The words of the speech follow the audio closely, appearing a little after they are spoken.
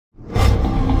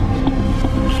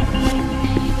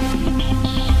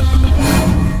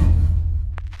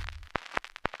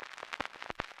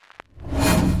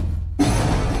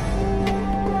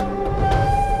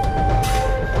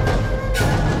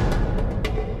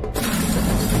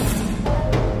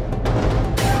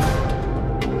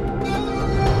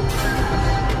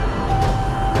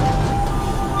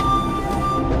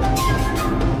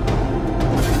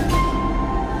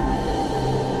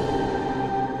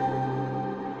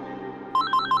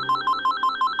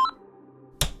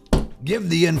Give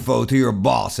the info to your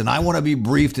boss, and I want to be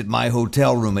briefed at my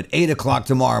hotel room at 8 o'clock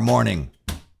tomorrow morning.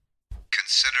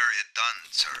 Consider it done,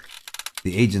 sir.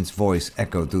 The agent's voice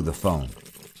echoed through the phone.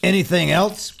 Anything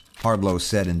else? Hardlow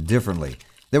said indifferently.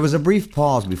 There was a brief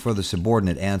pause before the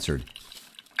subordinate answered.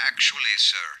 Actually,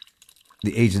 sir.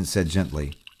 The agent said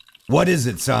gently. What is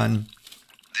it, son?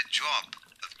 The job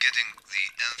of getting the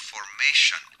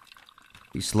information.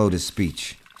 He slowed his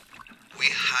speech. We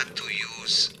had to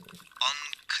use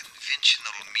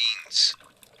unconventional means.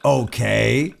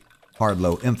 Okay.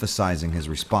 Hardlow emphasizing his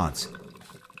response.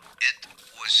 It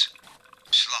was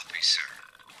sloppy, sir.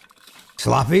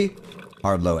 Sloppy?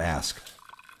 Hardlow asked.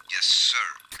 Yes, sir.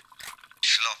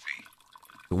 Sloppy.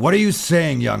 What are you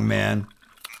saying, young man?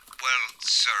 Well,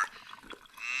 sir,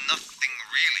 nothing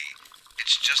really.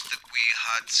 It's just that we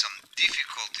had some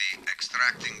difficulty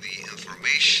extracting the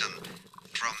information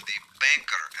from the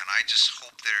banker, and I just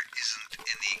hope there isn't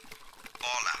any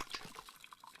fallout.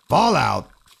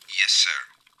 Fallout? Yes, sir.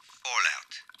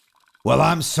 Fallout. Well,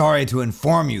 I'm sorry to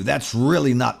inform you, that's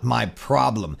really not my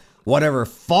problem. Whatever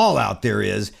fallout there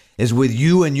is with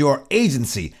you and your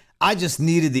agency. I just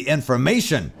needed the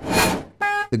information.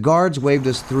 The guards waved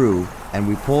us through, and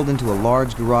we pulled into a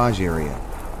large garage area.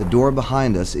 The door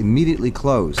behind us immediately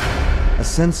closed. A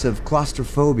sense of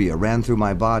claustrophobia ran through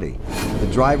my body. The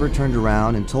driver turned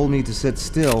around and told me to sit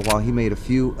still while he made a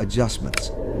few adjustments.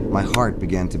 My heart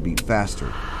began to beat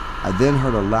faster. I then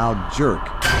heard a loud jerk,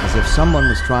 as if someone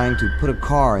was trying to put a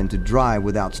car into drive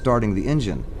without starting the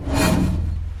engine.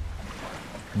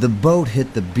 The boat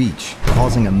hit the beach,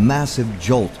 causing a massive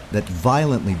jolt that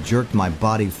violently jerked my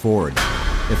body forward.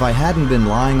 If I hadn't been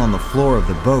lying on the floor of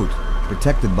the boat,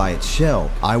 protected by its shell,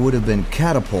 I would have been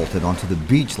catapulted onto the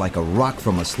beach like a rock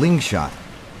from a slingshot.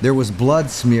 There was blood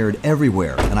smeared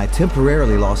everywhere, and I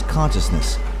temporarily lost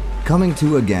consciousness. Coming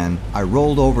to again, I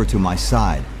rolled over to my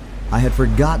side. I had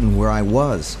forgotten where I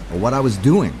was or what I was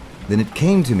doing. Then it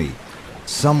came to me.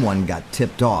 Someone got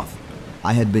tipped off.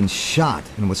 I had been shot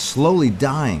and was slowly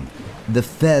dying. The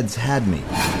feds had me.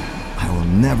 I will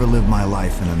never live my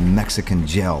life in a Mexican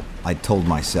jail, I told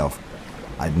myself.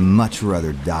 I'd much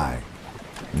rather die.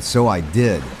 And so I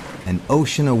did, an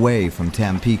ocean away from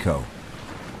Tampico.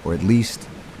 Or at least,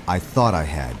 I thought I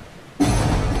had.